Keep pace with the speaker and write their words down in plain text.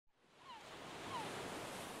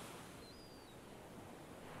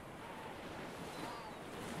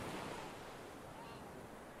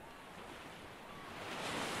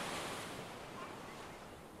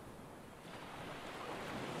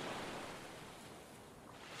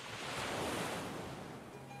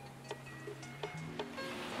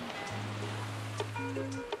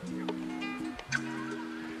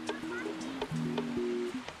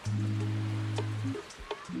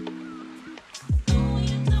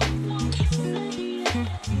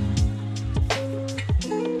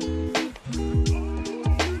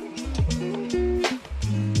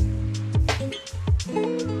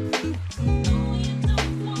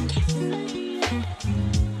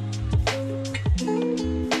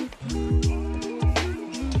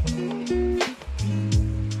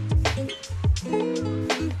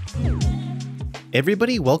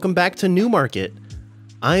Everybody, welcome back to Newmarket.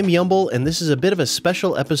 I'm YUMBL, and this is a bit of a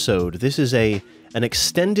special episode. This is an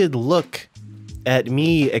extended look at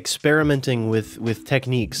me experimenting with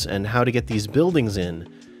techniques and how to get these buildings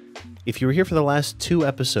in. If you were here for the last two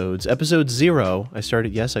episodes, episode 0, I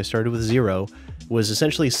started with 0, was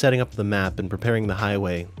essentially setting up the map and preparing the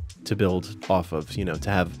highway to build off of, to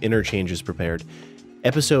have interchanges prepared.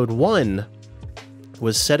 Episode 1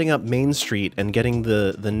 was setting up Main Street and getting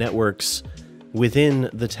the networks within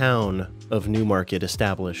the town of Newmarket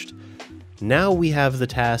established. Now we have the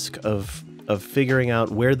task of figuring out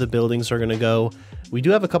where the buildings are going to go. We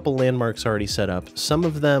do have a couple landmarks already set up. Some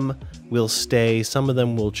of them will stay, some of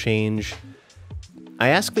them will change. I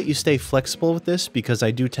ask that you stay flexible with this because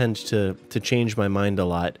I do tend to change my mind a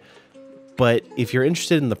lot. But if you're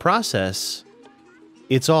interested in the process,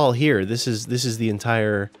 it's all here. This is the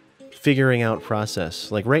entire figuring out process.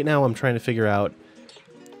 Like right now I'm trying to figure out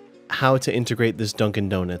how to integrate this Dunkin'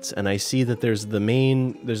 Donuts, and I see that there's a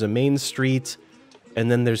main street, and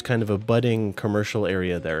then there's kind of a budding commercial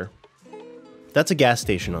area there. That's a gas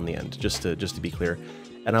station on the end, just to be clear.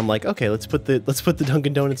 And I'm like, okay, let's put the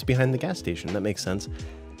Dunkin' Donuts behind the gas station. That makes sense.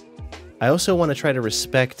 I also want to try to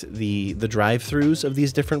respect the drive-throughs of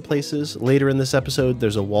these different places. Later in this episode,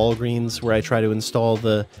 there's a Walgreens where I try to install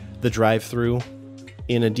the drive-through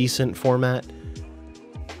in a decent format.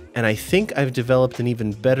 And I think I've developed an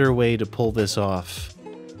even better way to pull this off.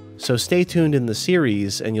 So stay tuned in the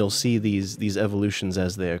series and you'll see these evolutions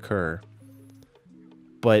as they occur.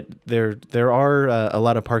 But there are a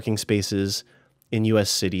lot of parking spaces in US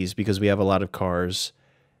cities because we have a lot of cars.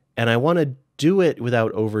 And I want to do it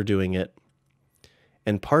without overdoing it.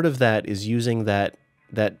 And part of that is using that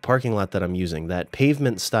parking lot that I'm using, that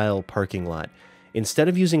pavement-style parking lot. Instead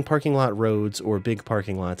of using parking lot roads or big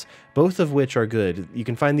parking lots, both of which are good. You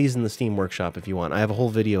can find these in the Steam Workshop if you want. I have a whole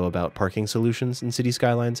video about parking solutions in City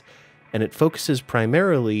Skylines, and it focuses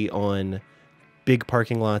primarily on big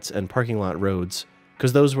parking lots and parking lot roads,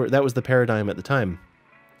 because that was the paradigm at the time.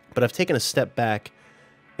 But I've taken a step back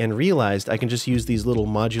and realized I can just use these little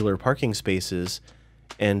modular parking spaces,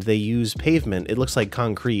 and they use pavement. It looks like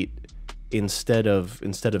concrete instead of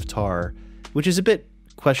tar, which is a bit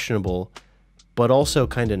questionable, but also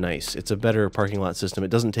kind of nice. It's a better parking lot system. It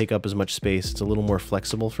doesn't take up as much space. It's a little more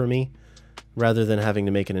flexible for me, rather than having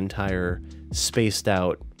to make an entire spaced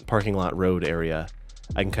out parking lot road area.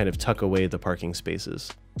 I can kind of tuck away the parking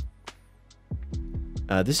spaces.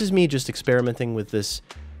 This is me just experimenting with this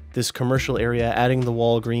commercial area, adding the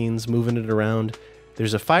Walgreens, moving it around.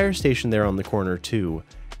 There's a fire station there on the corner too,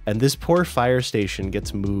 and this poor fire station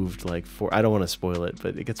gets moved I don't want to spoil it,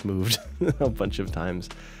 but it gets moved a bunch of times.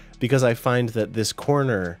 Because I find that this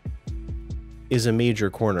corner is a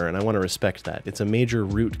major corner, and I want to respect that. It's a major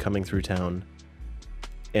route coming through town,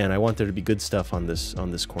 and I want there to be good stuff on this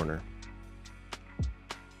corner.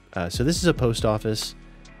 So this is a post office.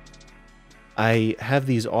 I have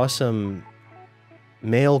these awesome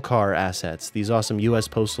mail car assets, these awesome US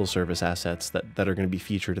Postal Service assets that are going to be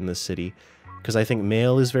featured in this city, because I think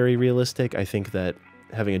mail is very realistic. I think that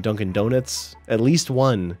having a Dunkin' Donuts, at least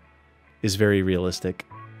one, is very realistic.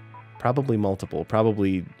 Probably multiple.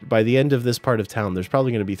 Probably by the end of this part of town, there's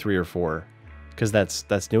probably going to be 3 or 4, because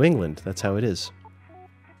that's New England. That's how it is.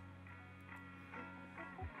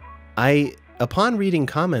 Upon reading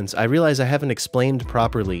comments, I realize I haven't explained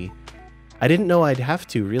properly. I didn't know I'd have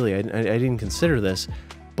to, really. I didn't consider this,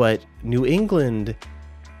 but New England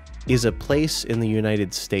is a place in the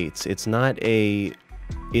United States. It's not an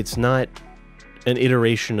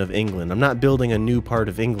iteration of England. I'm not building a new part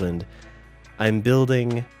of England. I'm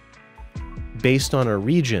building based on a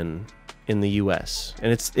region in the US,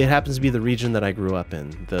 and it happens to be the region that I grew up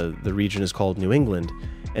in. The region is called New England,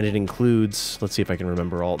 and it includes, let's see if I can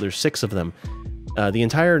remember all, there's 6 of them. The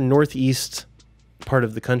entire northeast part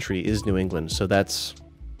of the country is New England, so that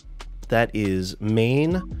is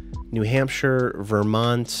Maine, New Hampshire,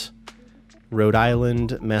 Vermont, Rhode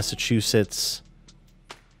Island, Massachusetts,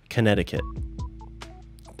 Connecticut.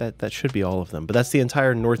 That should be all of them, but that's the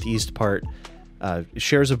entire northeast part.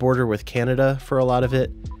 Shares a border with Canada for a lot of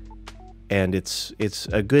it, and it's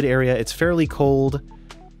a good area. It's fairly cold,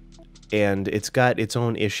 and it's got its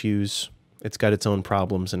own issues. It's got its own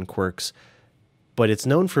problems and quirks, but it's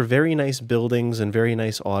known for very nice buildings and very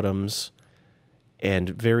nice autumns and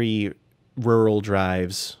very rural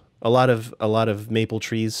drives. A lot of maple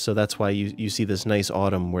trees, so that's why you see this nice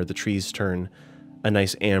autumn where the trees turn a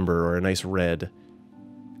nice amber or a nice red.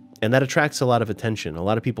 And that attracts a lot of attention. A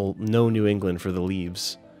lot of people know New England for the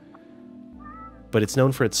leaves. But it's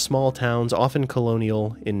known for its small towns, often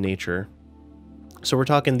colonial in nature. So we're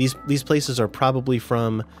talking, these places are probably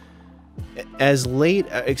from as early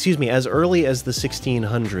as the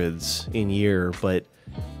 1600s in year, but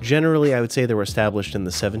generally I would say they were established in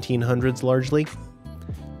the 1700s largely.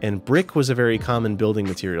 And brick was a very common building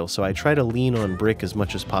material, so I try to lean on brick as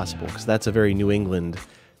much as possible, because that's a very New England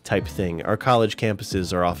type thing. Our college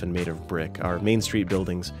campuses are often made of brick. Our Main Street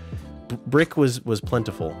buildings, brick was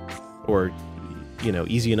plentiful, or, you know,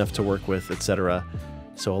 easy enough to work with, etc.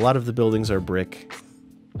 So a lot of the buildings are brick.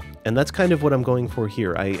 And that's kind of what I'm going for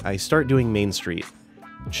here. I start doing Main Street.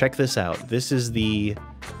 Check this out. This is the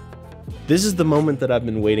moment that I've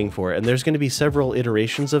been waiting for, and there's going to be several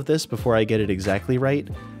iterations of this before I get it exactly right.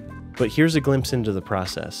 But here's a glimpse into the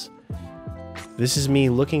process. This is me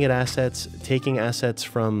looking at assets, taking assets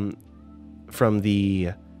from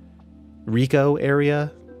the Rico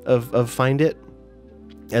area of Find It,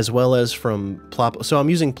 as well as from so I'm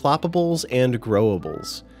using ploppables and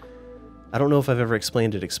growables. I don't know if I've ever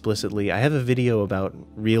explained it explicitly. I have a video about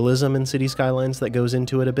realism in City Skylines that goes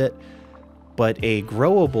into it a bit, but a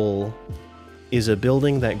growable is a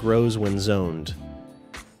building that grows when zoned.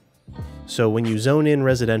 So when you zone in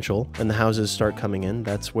residential and the houses start coming in,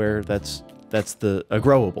 that's a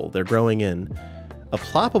growable. They're growing in. A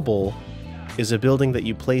ploppable is a building that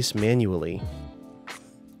you place manually.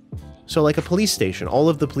 So like a police station, all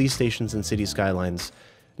of the police stations in City Skylines,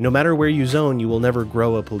 no matter where you zone, you will never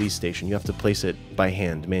grow a police station. You have to place it by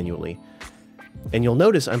hand, manually. And you'll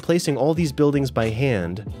notice I'm placing all these buildings by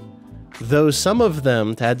hand, though some of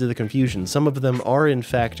them, to add to the confusion, some of them are in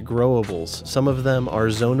fact growables. Some of them are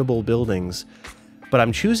zonable buildings, but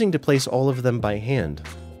I'm choosing to place all of them by hand.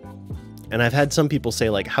 And I've had some people say,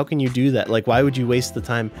 like, how can you do that? Like, why would you waste the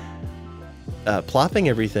time plopping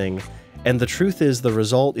everything? And the truth is, the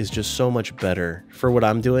result is just so much better for what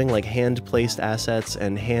I'm doing, like hand-placed assets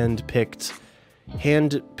and hand-picked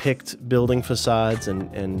building facades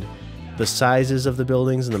and the sizes of the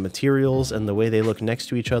buildings and the materials and the way they look next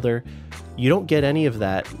to each other. You don't get any of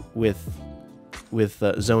that with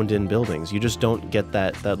zoned-in buildings. You just don't get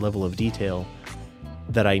that level of detail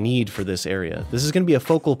that I need for this area. This is going to be a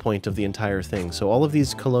focal point of the entire thing. So all of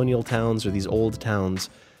these colonial towns or these old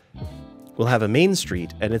towns will have a main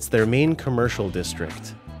street, and it's their main commercial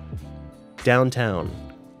district. Downtown,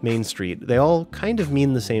 Main Street, they all kind of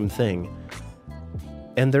mean the same thing.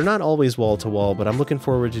 And they're not always wall-to-wall, but I'm looking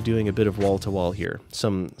forward to doing a bit of wall-to-wall here.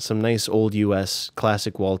 Some nice old US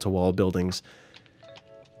classic wall-to-wall buildings.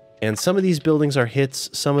 And some of these buildings are hits,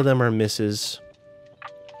 some of them are misses.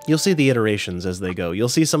 You'll see the iterations as they go. You'll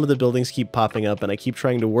see some of the buildings keep popping up, and I keep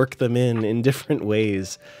trying to work them in different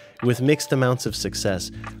ways with mixed amounts of success.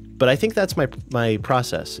 But I think that's my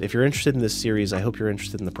process. If you're interested in this series, I hope you're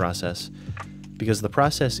interested in the process. Because the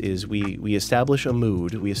process is we establish a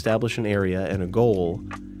mood, we establish an area and a goal,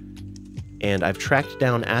 and I've tracked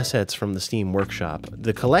down assets from the Steam Workshop.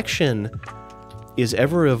 The collection is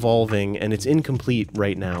ever evolving, and it's incomplete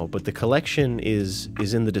right now, but the collection is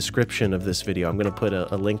in the description of this video. I'm going to put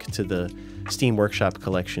a link to the Steam Workshop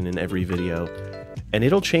collection in every video. And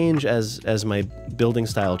it'll change as my building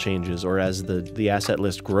style changes, or as the asset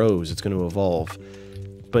list grows, it's going to evolve.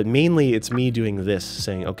 But mainly it's me doing this,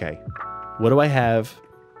 saying, okay, what do I have?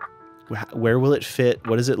 Where will it fit?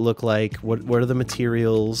 What does it look like? What are the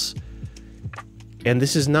materials? And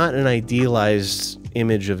this is not an idealized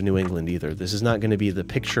image of New England either. This is not going to be the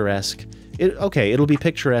picturesque. It'll be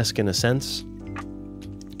picturesque in a sense,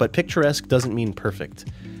 but picturesque doesn't mean perfect.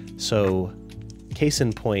 So, case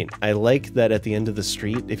in point, I like that at the end of the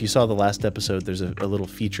street, if you saw the last episode, there's a little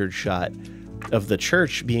featured shot of the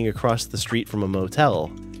church being across the street from a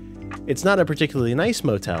motel. It's not a particularly nice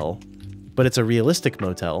motel, but it's a realistic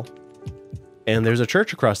motel, and there's a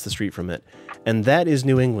church across the street from it. And that is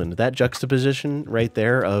New England. That juxtaposition right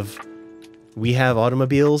there of we have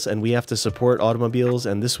automobiles and we have to support automobiles,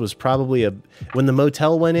 and this was probably when the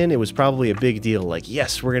motel went in, it was probably a big deal. Like,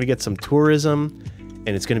 yes, we're going to get some tourism, and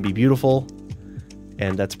it's going to be beautiful.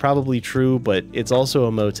 And that's probably true, but it's also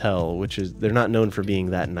a motel, which is, they're not known for being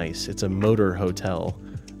that nice. It's a motor hotel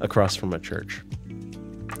across from a church.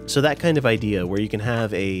 So that kind of idea where you can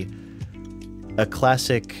have a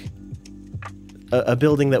classic, a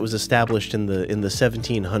building that was established in the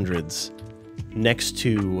 1700s next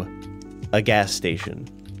to a gas station,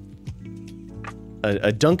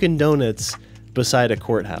 a Dunkin' Donuts beside a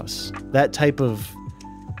courthouse. That type of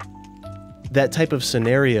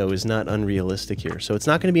scenario is not unrealistic here. So it's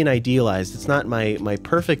not going to be an idealized, it's not my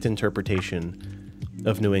perfect interpretation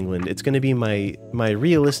of New England. It's going to be my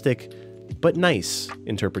realistic but nice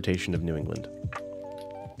interpretation of New England.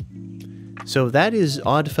 So that is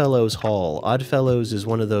Oddfellows Hall. Oddfellows is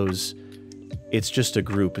one of those, it's just a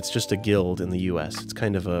group, it's just a guild in the US. It's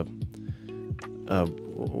kind of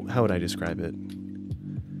how would I describe it?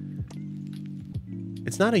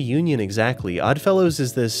 It's not a union exactly. Oddfellows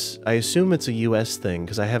is this, I assume it's a US thing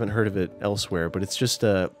because I haven't heard of it elsewhere, but it's just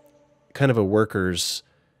a kind of a workers'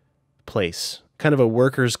 place, kind of a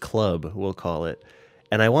workers' club, we'll call it.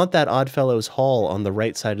 And I want that Oddfellows Hall on the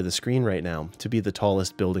right side of the screen right now to be the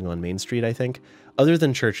tallest building on Main Street, I think. Other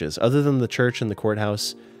than churches, other than the church and the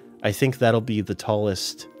courthouse, I think that'll be the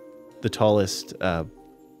tallest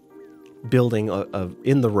building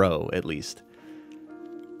in the row, at least.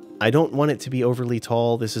 I don't want it to be overly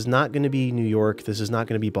tall. This is not going to be New York. This is not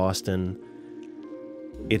going to be Boston.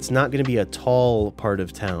 It's not going to be a tall part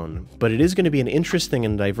of town, but it is going to be an interesting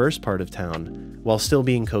and diverse part of town while still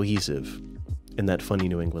being cohesive in that funny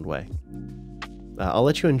New England way. I'll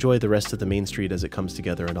let you enjoy the rest of the Main Street as it comes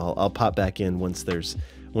together, and I'll pop back in once there's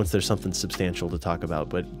something substantial to talk about,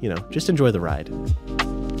 but, you know, just enjoy the ride.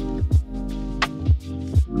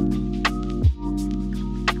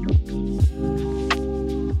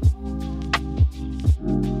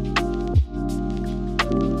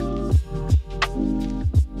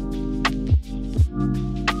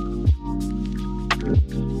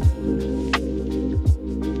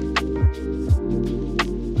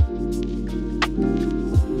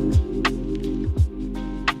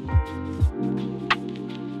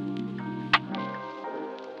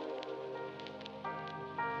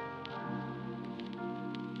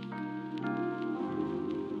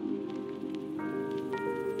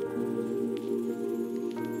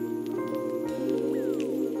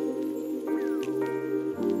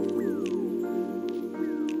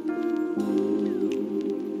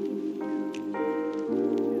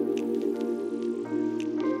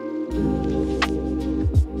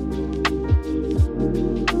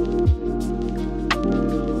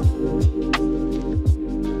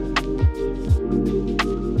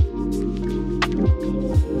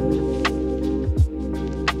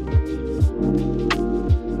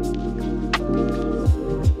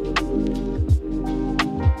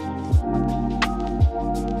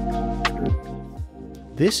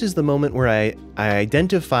 This is the moment where I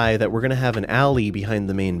identify that we're going to have an alley behind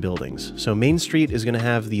the main buildings. So Main Street is going to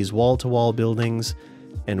have these wall-to-wall buildings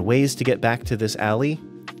and ways to get back to this alley.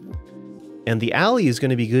 And the alley is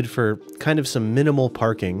going to be good for kind of some minimal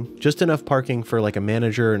parking, just enough parking for like a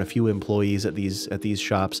manager and a few employees at these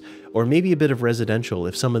shops, or maybe a bit of residential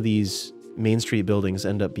if some of these Main Street buildings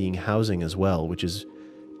end up being housing as well, which is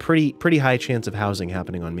pretty high chance of housing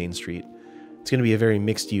happening on Main Street. It's going to be a very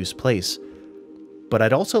mixed-use place. But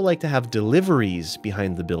I'd also like to have deliveries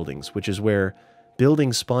behind the buildings, which is where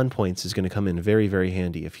building spawn points is going to come in very, very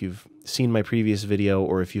handy. If you've seen my previous video,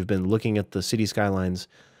 or if you've been looking at the City Skylines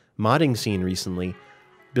modding scene recently,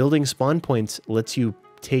 building spawn points lets you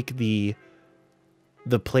take the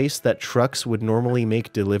place that trucks would normally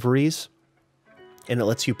make deliveries, and it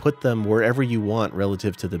lets you put them wherever you want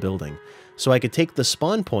relative to the building. So I could take the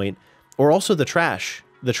spawn point, or also the trash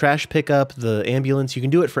pickup, the ambulance. You can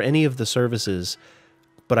do it for any of the services,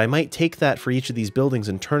 but I might take that for each of these buildings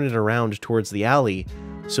and turn it around towards the alley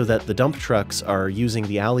so that the dump trucks are using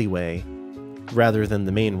the alleyway rather than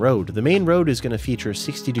the main road. The main road is going to feature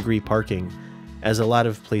 60-degree parking, as a lot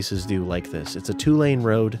of places do like this. It's a 2-lane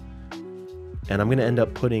road, and I'm going to end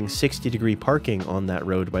up putting 60-degree parking on that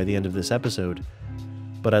road by the end of this episode.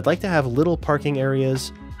 But I'd like to have little parking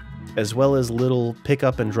areas, as well as little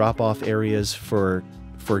pickup and drop-off areas for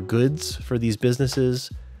goods for these businesses,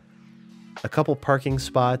 a couple parking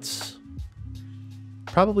spots,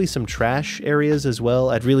 probably some trash areas as well.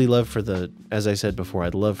 I'd really love as I said before,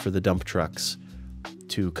 I'd love for the dump trucks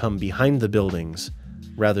to come behind the buildings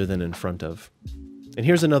rather than in front of. And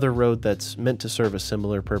here's another road that's meant to serve a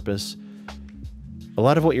similar purpose. A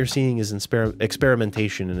lot of what you're seeing is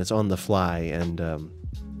experimentation, and it's on the fly, and a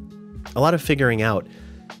lot of figuring out.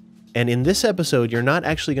 And in this episode, you're not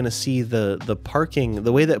actually going to see the parking,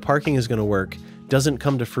 the way that parking is going to work doesn't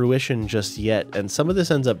come to fruition just yet, and some of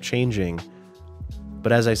this ends up changing.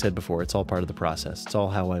 But as I said before, it's all part of the process. It's all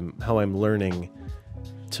how I'm learning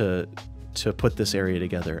to put this area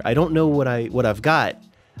together. I don't know what I've got.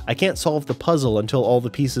 I can't solve the puzzle until all the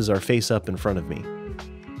pieces are face up in front of me.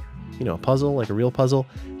 You know, a puzzle, like a real puzzle.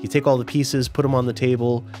 You take all the pieces, put them on the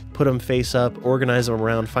table, put them face up, organize them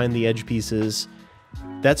around, find the edge pieces.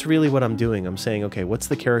 That's really what I'm doing. I'm saying, okay, what's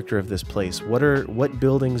the character of this place? What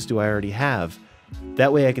buildings do I already have?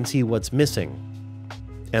 That way I can see what's missing,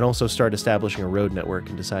 and also start establishing a road network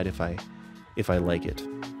and decide if I like it.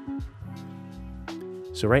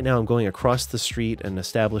 So right now I'm going across the street and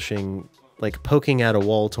establishing, like poking at a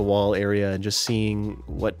wall-to-wall area and just seeing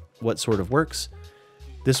what sort of works.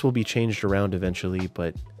 This will be changed around eventually,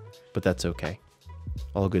 but that's okay.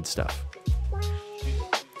 All good stuff.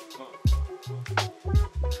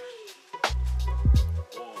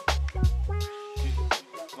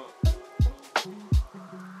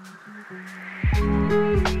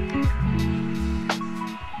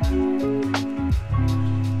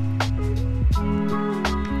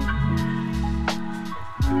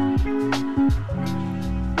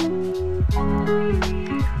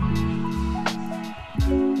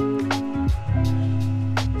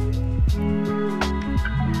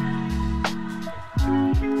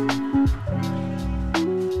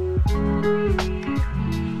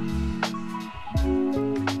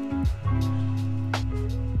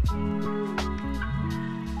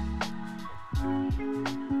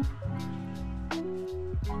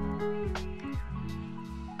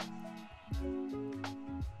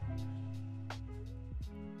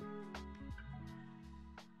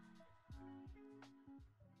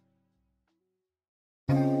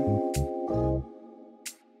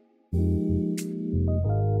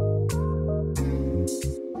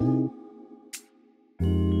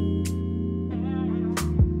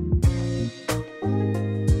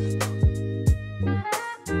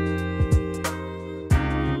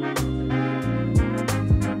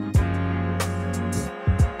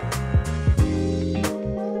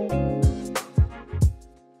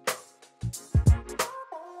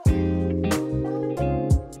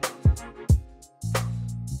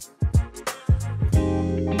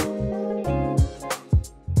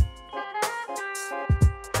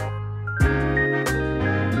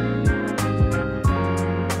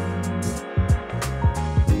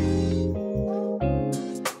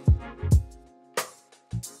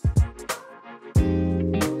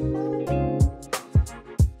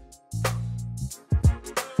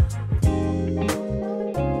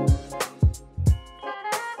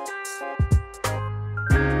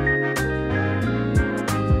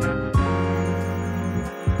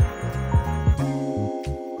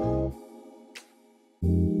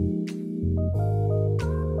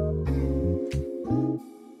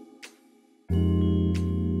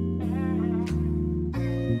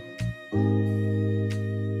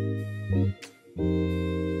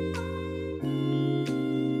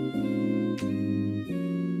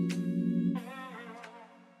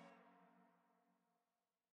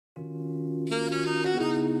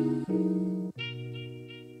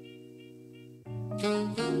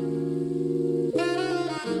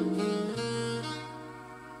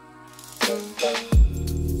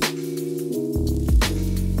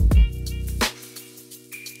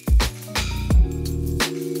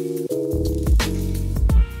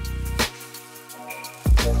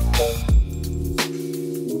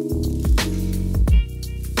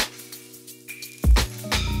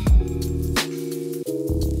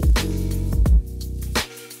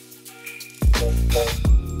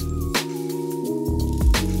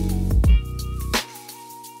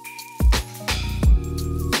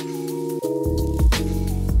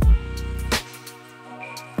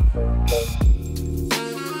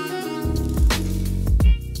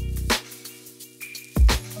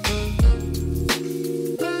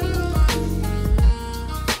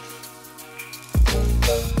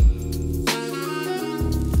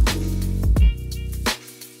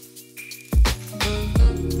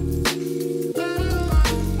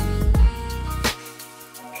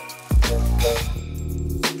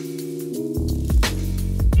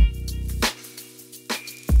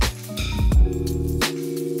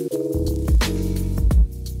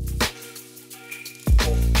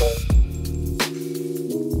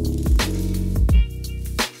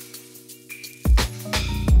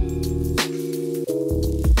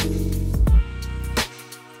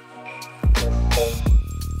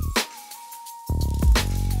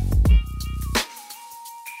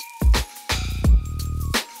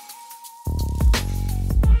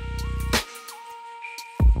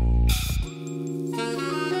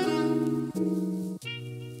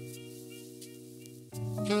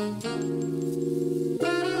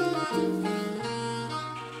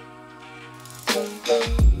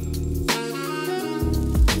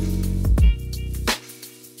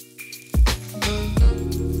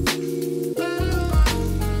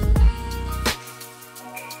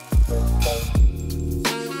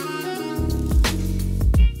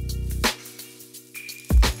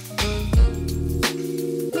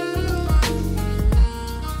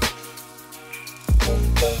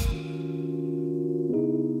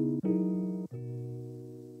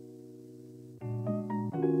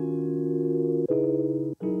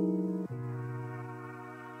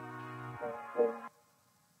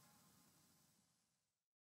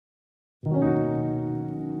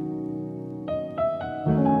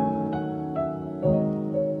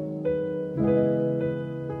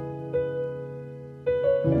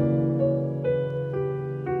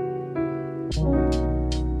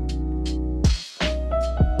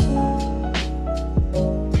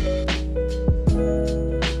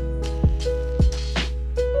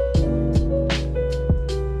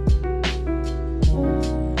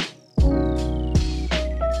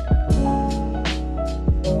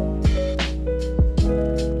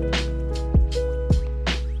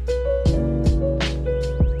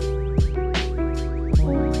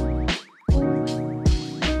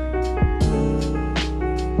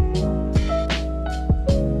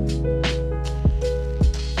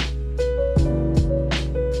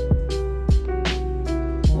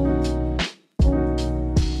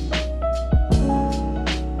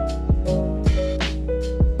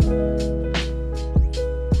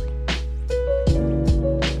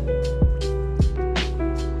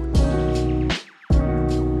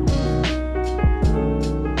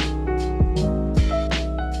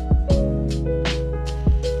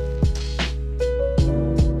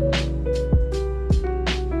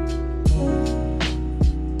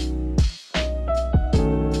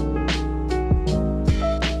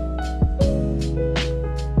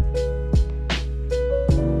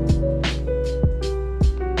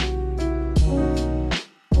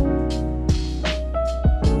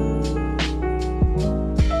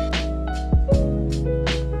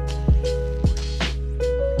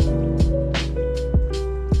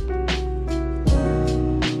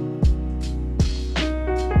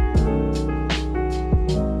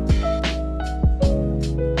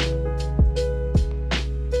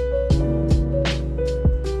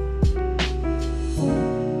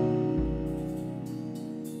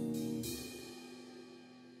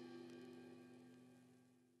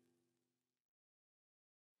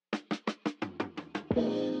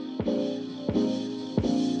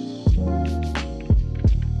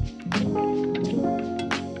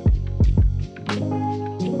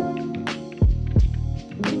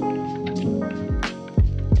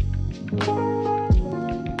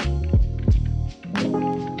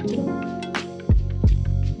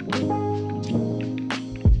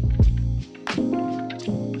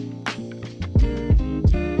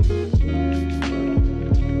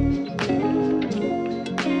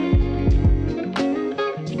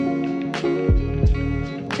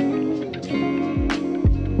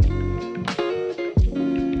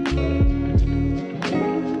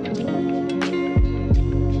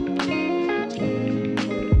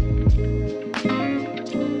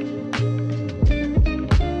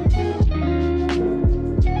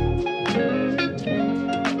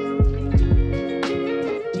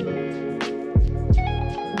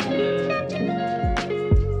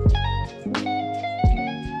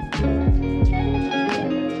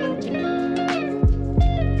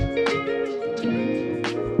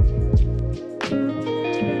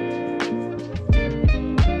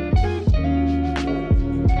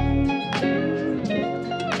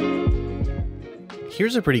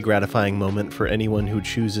 Here's a pretty gratifying moment for anyone who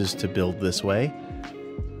chooses to build this way.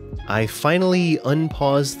 I finally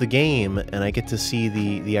unpause the game and I get to see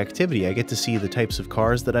the activity. I get to see the types of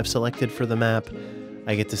cars that I've selected for the map.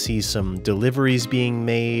 I get to see some deliveries being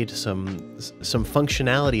made, some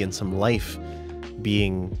functionality and some life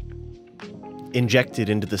being injected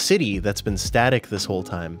into the city that's been static this whole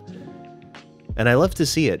time. And I love to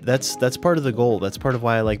see it. That's part of the goal. That's part of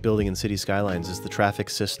why I like building in City Skylines, is the traffic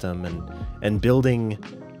system and building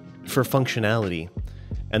for functionality.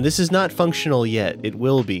 And this is not functional yet. It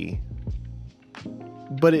will be.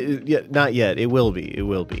 But not yet. It will be. It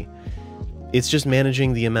will be. It's just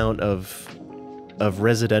managing the amount of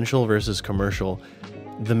residential versus commercial.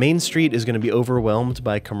 The main street is going to be overwhelmed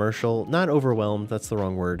by commercial. Not overwhelmed, that's the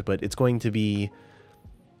wrong word, but it's going to be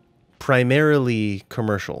primarily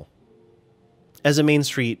commercial. As a main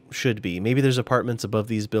street should be. Maybe there's apartments above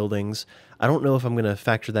these buildings. I don't know if I'm going to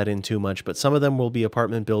factor that in too much, but some of them will be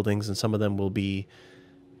apartment buildings and some of them will be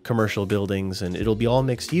commercial buildings, and it'll be all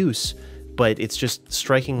mixed use, but it's just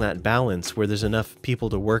striking that balance where there's enough people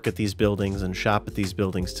to work at these buildings and shop at these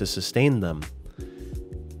buildings to sustain them.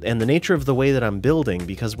 And the nature of the way that I'm building,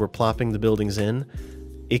 because we're plopping the buildings in,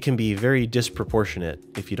 it can be very disproportionate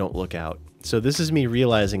if you don't look out. So this is me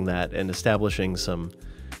realizing that and establishing some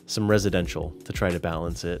residential to try to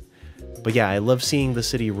balance it. But yeah, I love seeing the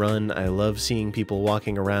city run. I love seeing people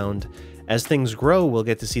walking around. As things grow, we'll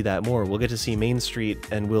get to see that more. We'll get to see Main Street,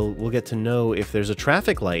 and we'll get to know if there's a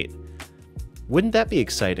traffic light. Wouldn't that be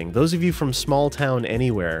exciting? Those of you from small town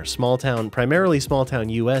anywhere, small town, primarily small town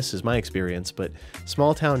US is my experience, but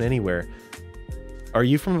small town anywhere, are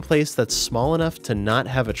you from a place that's small enough to not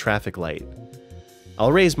have a traffic light?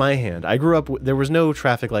 I'll raise my hand. I grew up, there was no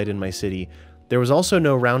traffic light in my city. There was also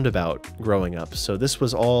no roundabout growing up, so this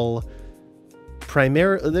was all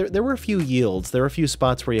there were a few yields. There were a few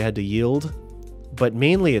spots where you had to yield, but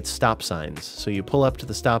mainly it's stop signs. So you pull up to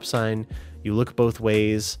the stop sign, you look both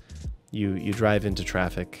ways, you drive into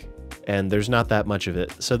traffic, and there's not that much of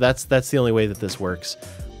it. So that's the only way that this works.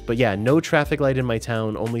 But yeah, no traffic light in my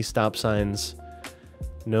town, only stop signs,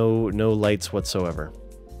 no lights whatsoever.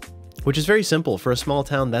 Which is very simple. For a small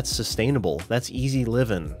town, that's sustainable. That's easy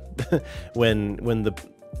living.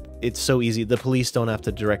 It's so easy. The police don't have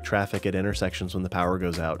to direct traffic at intersections when the power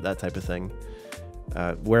goes out, that type of thing.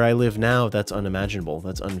 Where I live now, that's unimaginable.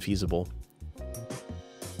 That's unfeasible.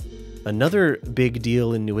 Another big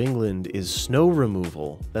deal in New England is snow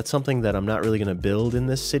removal. That's something that I'm not really going to build in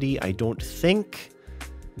this city. I don't think.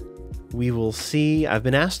 We will see. I've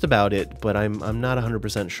been asked about it, but I'm not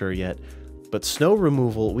 100% sure yet. But snow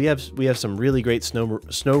removal, we have some really great snow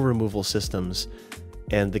removal systems,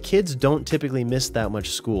 and the kids don't typically miss that much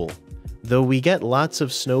school. Though we get lots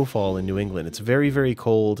of snowfall in New England. It's very, very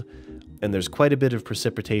cold, and there's quite a bit of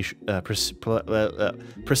precipitation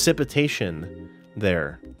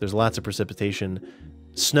there. There's lots of precipitation,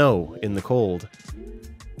 snow in the cold.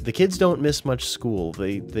 The kids don't miss much school.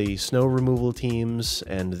 The snow removal teams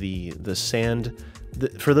and the sand,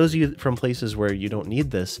 for those of you from places where you don't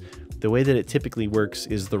need this, the way that it typically works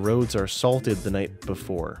is the roads are salted the night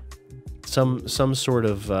before. Some sort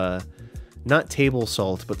of, not table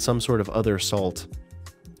salt, but some sort of other salt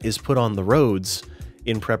is put on the roads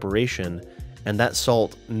in preparation, and that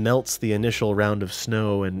salt melts the initial round of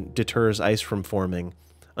snow and deters ice from forming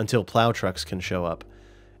until plow trucks can show up.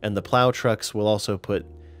 And the plow trucks will also put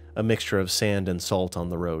a mixture of sand and salt on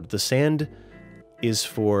the road. The sand is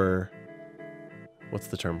for, what's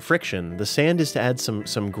the term? Friction. The sand is to add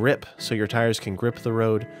some grip so your tires can grip the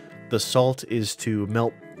road. The salt is to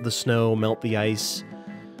melt the snow, melt the ice,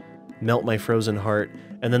 melt my frozen heart.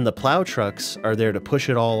 And then the plow trucks are there to push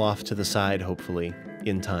it all off to the side, hopefully,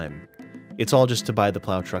 in time. It's all just to buy the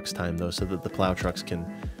plow trucks time, though, so that the plow trucks can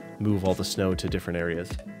move all the snow to different areas.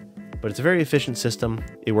 But it's a very efficient system.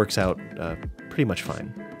 It works out pretty much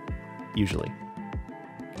fine, usually.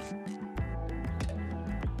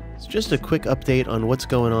 It's just a quick update on what's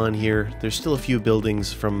going on here. There's still a few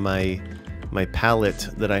buildings from my palette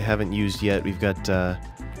that I haven't used yet. We've got, I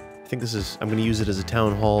think this is, I'm going to use it as a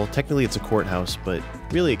town hall. Technically it's a courthouse, but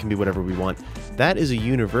really it can be whatever we want. That is a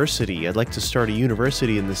university. I'd like to start a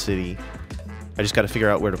university in the city. I just got to figure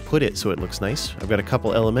out where to put it so it looks nice. I've got a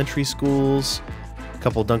couple elementary schools, a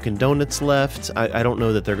couple Dunkin' Donuts left. I don't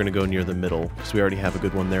know that they're going to go near the middle, because we already have a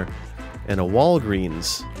good one there. And a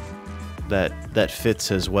Walgreens that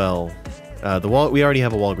fits as well. We already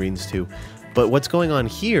have a Walgreens too. But what's going on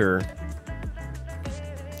here...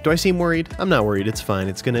 Do I seem worried? I'm not worried. It's fine.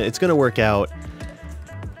 It's gonna work out.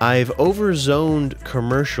 I've overzoned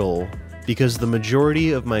commercial because the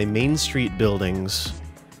majority of my Main Street buildings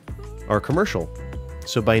are commercial.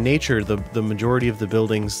 So by nature, the majority of the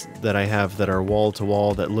buildings that I have that are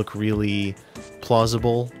wall-to-wall that look really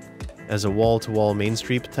plausible as a wall-to-wall Main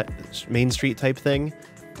Street type thing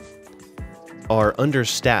are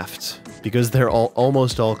understaffed because they're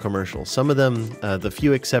almost all commercial. Some of them, the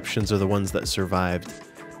few exceptions, are the ones that survived.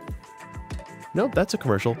 Nope, that's a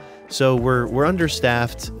commercial. So we're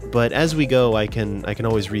understaffed, but as we go, I can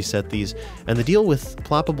always reset these. And the deal with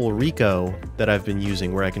Ploppable Rico that I've been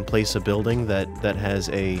using, where I can place a building that has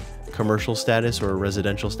a commercial status or a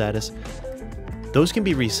residential status, those can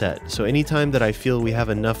be reset. So anytime that I feel we have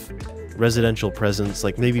enough residential presence,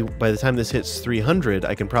 like maybe by the time this hits 300,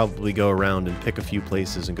 I can probably go around and pick a few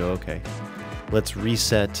places and go, okay, let's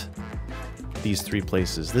reset these 3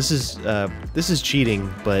 places. This is cheating,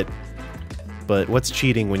 but what's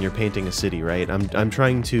cheating when you're painting a city, right? I'm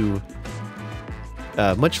trying to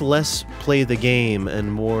much less play the game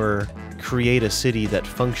and more create a city that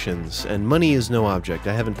functions. And money is no object.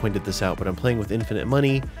 I haven't pointed this out, but I'm playing with infinite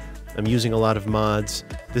money. I'm using a lot of mods.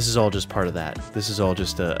 This is all just part of that. This is all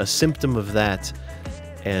just a symptom of that,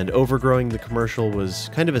 and overgrowing the commercial was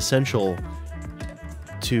kind of essential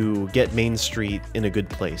to get Main Street in a good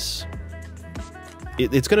place.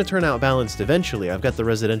 It's going to turn out balanced eventually. I've got the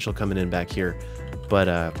residential coming in back here, but,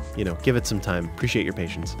 you know, give it some time. Appreciate your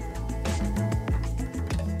patience.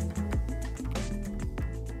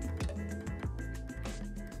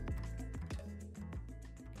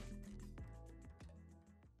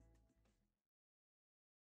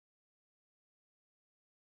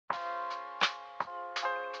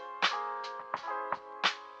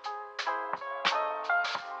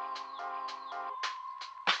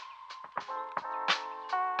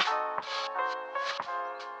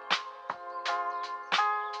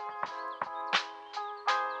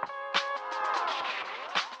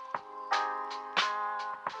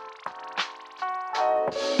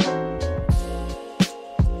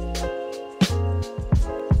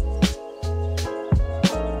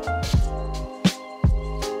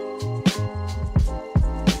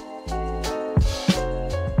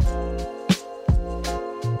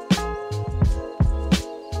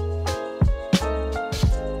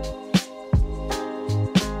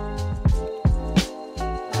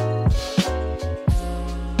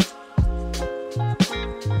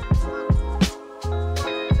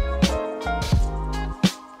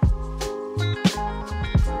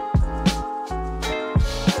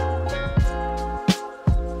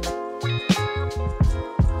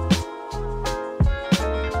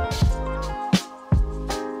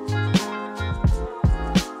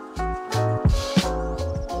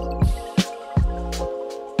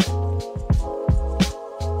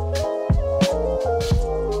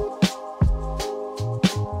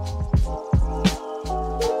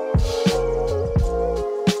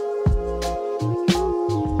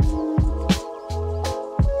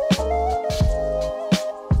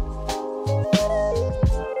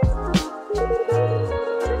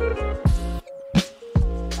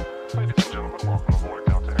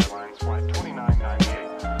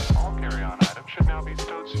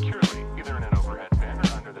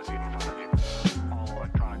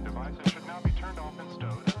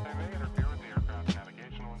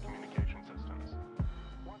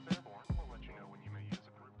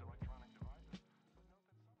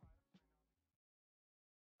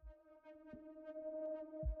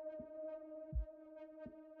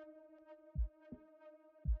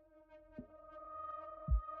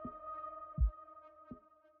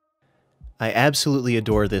 I absolutely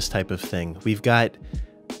adore this type of thing. We've got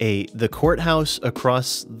the courthouse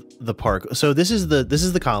across the park. So this is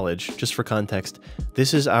the college, just for context.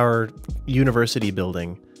 This is our university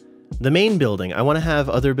building. The main building, I want to have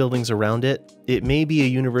other buildings around it. It may be a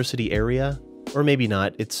university area, or maybe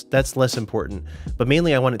not. That's less important. But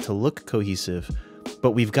mainly I want it to look cohesive.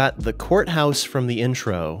 But we've got the courthouse from the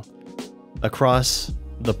intro across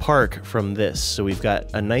the park from this. So we've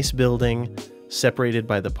got a nice building separated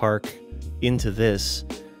by the park into this,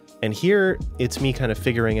 and here it's me kind of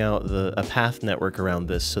figuring out a path network around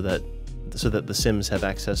this so that the Sims have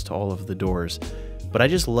access to all of the doors. But I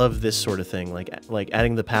just love this sort of thing, like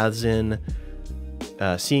adding the paths in,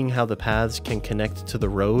 seeing how the paths can connect to the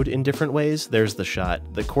road in different ways. There's the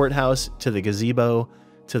shot, the courthouse to the gazebo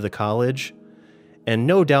to the college, and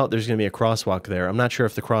no doubt there's going to be a crosswalk there. I'm not sure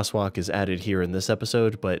if the crosswalk is added here in this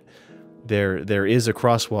episode, but there is a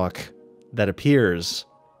crosswalk that appears,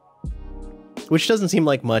 which doesn't seem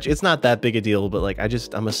like much. It's not that big a deal, but like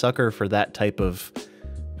I'm a sucker for that type of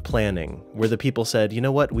planning where the people said, you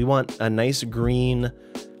know what, we want a nice green,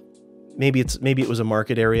 maybe it was a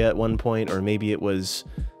market area at one point, or maybe it was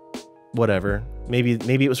whatever. Maybe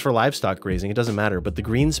it was for livestock grazing. It doesn't matter, but the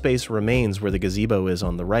green space remains where the gazebo is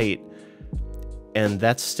on the right. And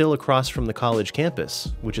that's still across from the college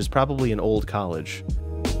campus, which is probably an old college.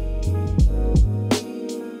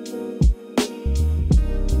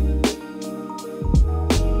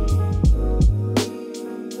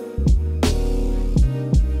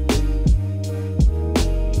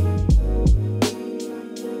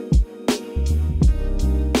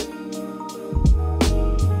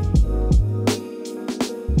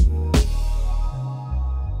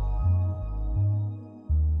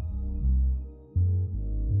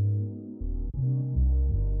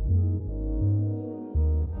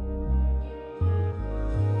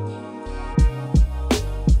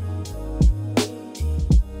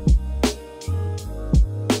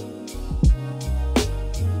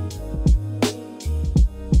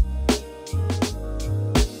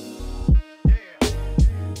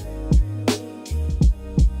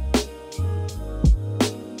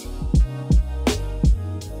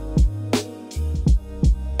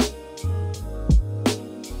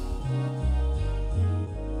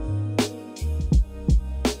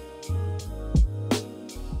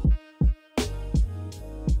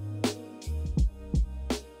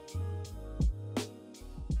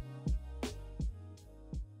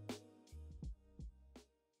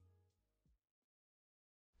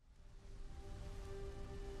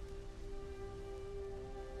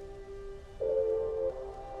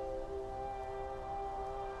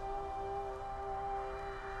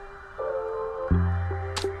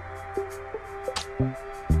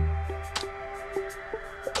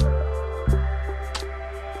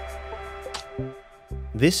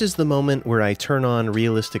 This is the moment where I turn on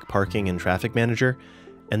realistic parking in Traffic Manager,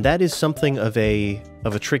 and that is something of a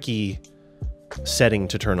tricky setting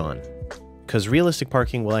to turn on, because realistic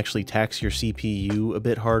parking will actually tax your CPU a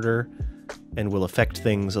bit harder and will affect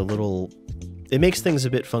things a little. It makes things a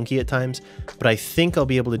bit funky at times, but I think I'll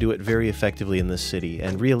be able to do it very effectively in this city,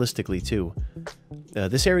 and realistically too.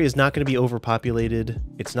 This area is not going to be overpopulated,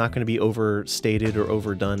 it's not going to be overstated or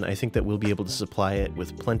overdone. I think that we'll be able to supply it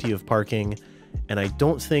with plenty of parking, and I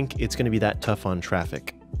don't think it's going to be that tough on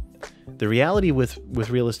traffic. The reality with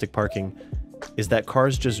realistic parking is that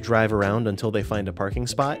cars just drive around until they find a parking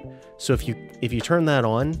spot, so if you turn that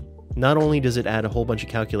on, not only does it add a whole bunch of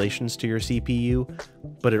calculations to your CPU,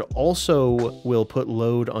 but it also will put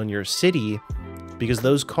load on your city, because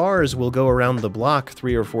those cars will go around the block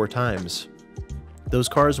 3 or 4 times. Those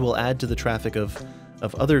cars will add to the traffic of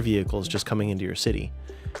other vehicles just coming into your city.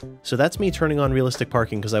 So that's me turning on realistic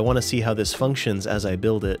parking because I want to see how this functions as I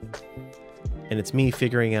build it. And it's me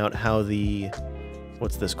figuring out how the,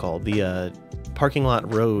 what's this called? The parking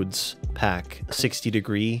lot roads pack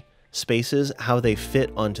 60-degree spaces, how they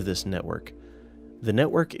fit onto this network. The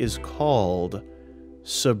network is called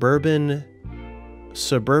Suburban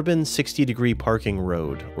 60-degree parking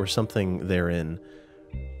road or something therein.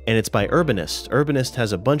 And it's by Urbanist. Urbanist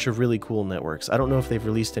has a bunch of really cool networks. I don't know if they've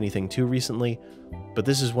released anything too recently, but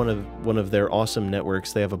this is one of their awesome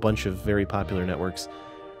networks. They have a bunch of very popular networks.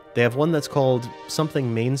 They have one that's called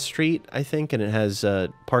something Main Street, I think, and it has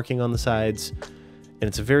parking on the sides, and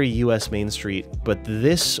it's a very US Main Street. But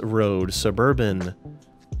this road, Suburban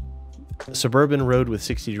road with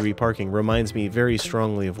 60-degree parking, reminds me very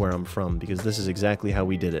strongly of where I'm from, because this is exactly how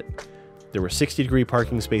we did it. There were 60-degree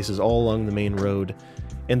parking spaces all along the main road,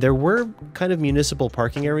 and there were kind of municipal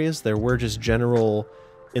parking areas. There were just general,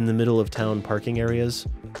 in the middle of town parking areas,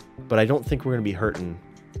 but I don't think we're going to be hurting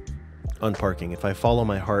on parking. If I follow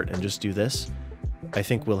my heart and just do this, I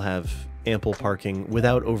think we'll have ample parking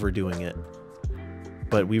without overdoing it.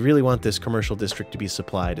 But we really want this commercial district to be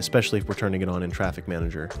supplied, especially if we're turning it on in Traffic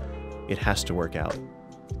Manager. It has to work out.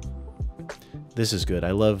 This is good.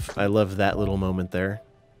 I love that little moment there,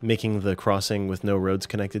 making the crossing with no roads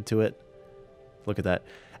connected to it. Look at that.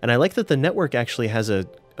 And I like that the network actually has a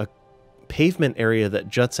pavement area that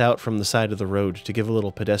juts out from the side of the road to give a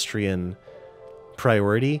little pedestrian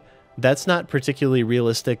priority. That's not particularly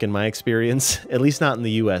realistic in my experience, at least not in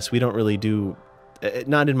the US. We don't really do,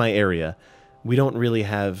 not in my area. We don't really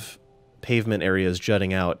have pavement areas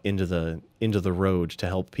jutting out into the road to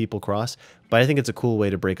help people cross. But I think it's a cool way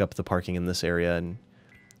to break up the parking in this area and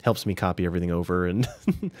helps me copy everything over, and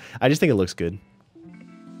I just think it looks good.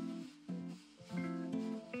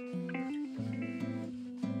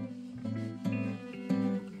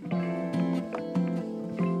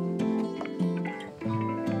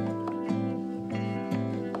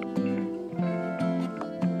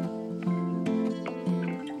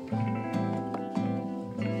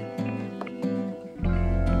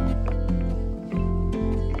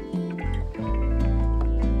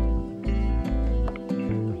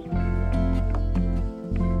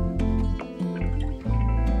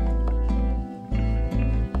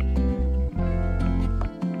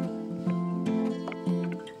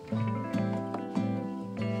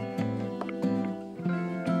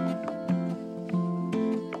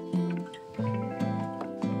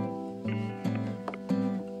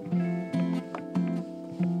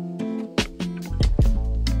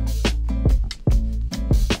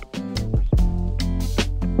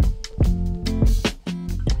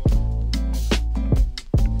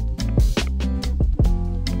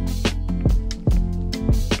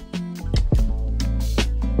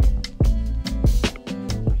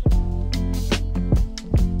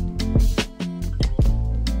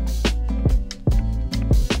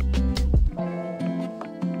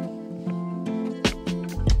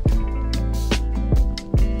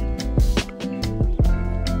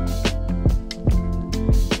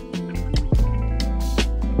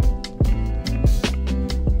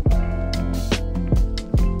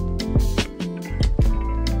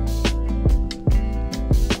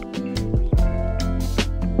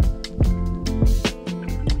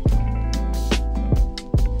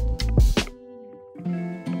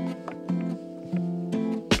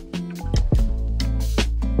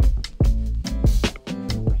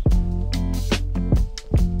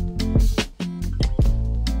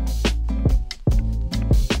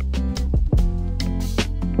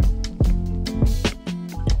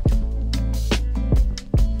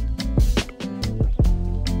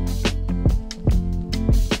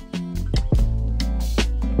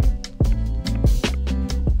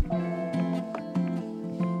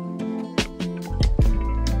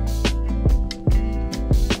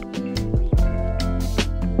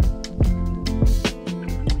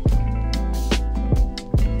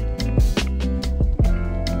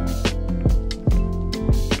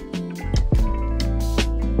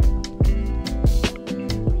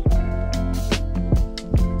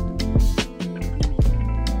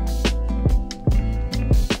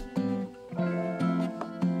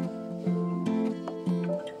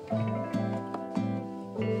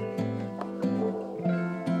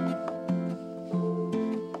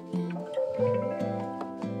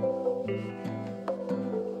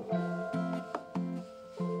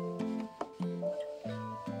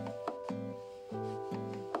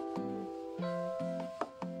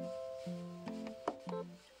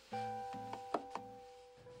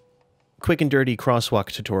 Quick and dirty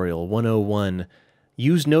crosswalk tutorial 101.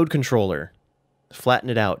 Use node controller.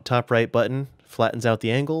 Flatten it out. Top right button flattens out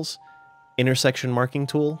the angles. Intersection marking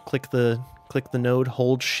tool. Click the node,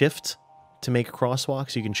 hold shift to make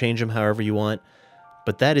crosswalks. You can change them however you want.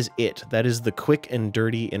 But that is it. That is the quick and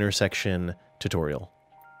dirty intersection tutorial.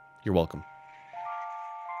 You're welcome.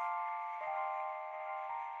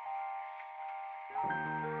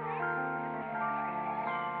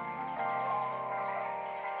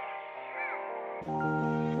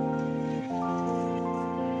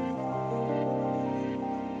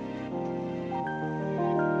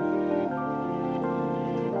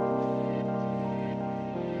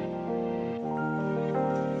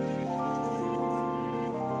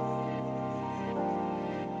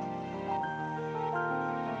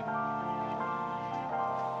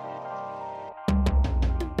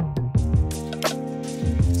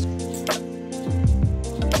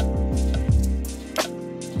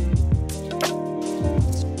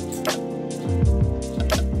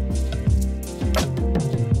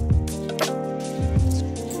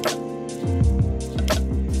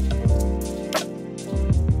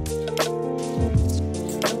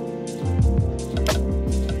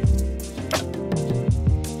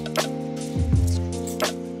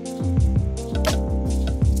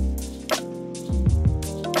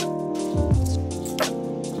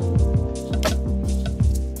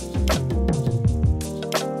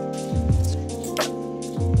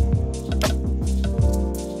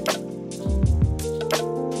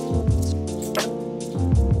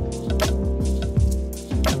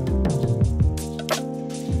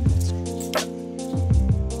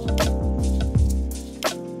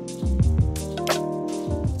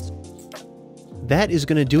 That is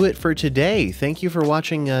going to do it for today. Thank you for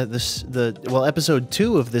watching episode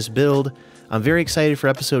 2 of this build. I'm very excited for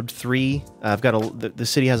episode 3. The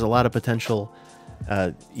city has a lot of potential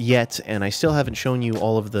yet, and I still haven't shown you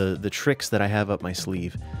all of the tricks that I have up my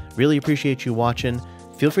sleeve. Really appreciate you watching.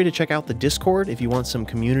 Feel free to check out the Discord if you want some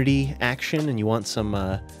community action and you want some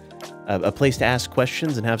a place to ask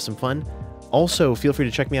questions and have some fun. Also, feel free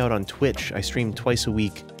to check me out on Twitch. I stream twice a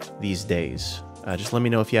week these days. Just let me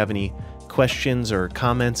know if you have any questions or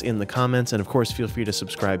comments in the comments, and of course feel free to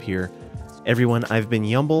subscribe here. Everyone, I've been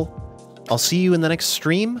YUMBL. I'll see you in the next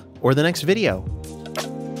stream or the next video.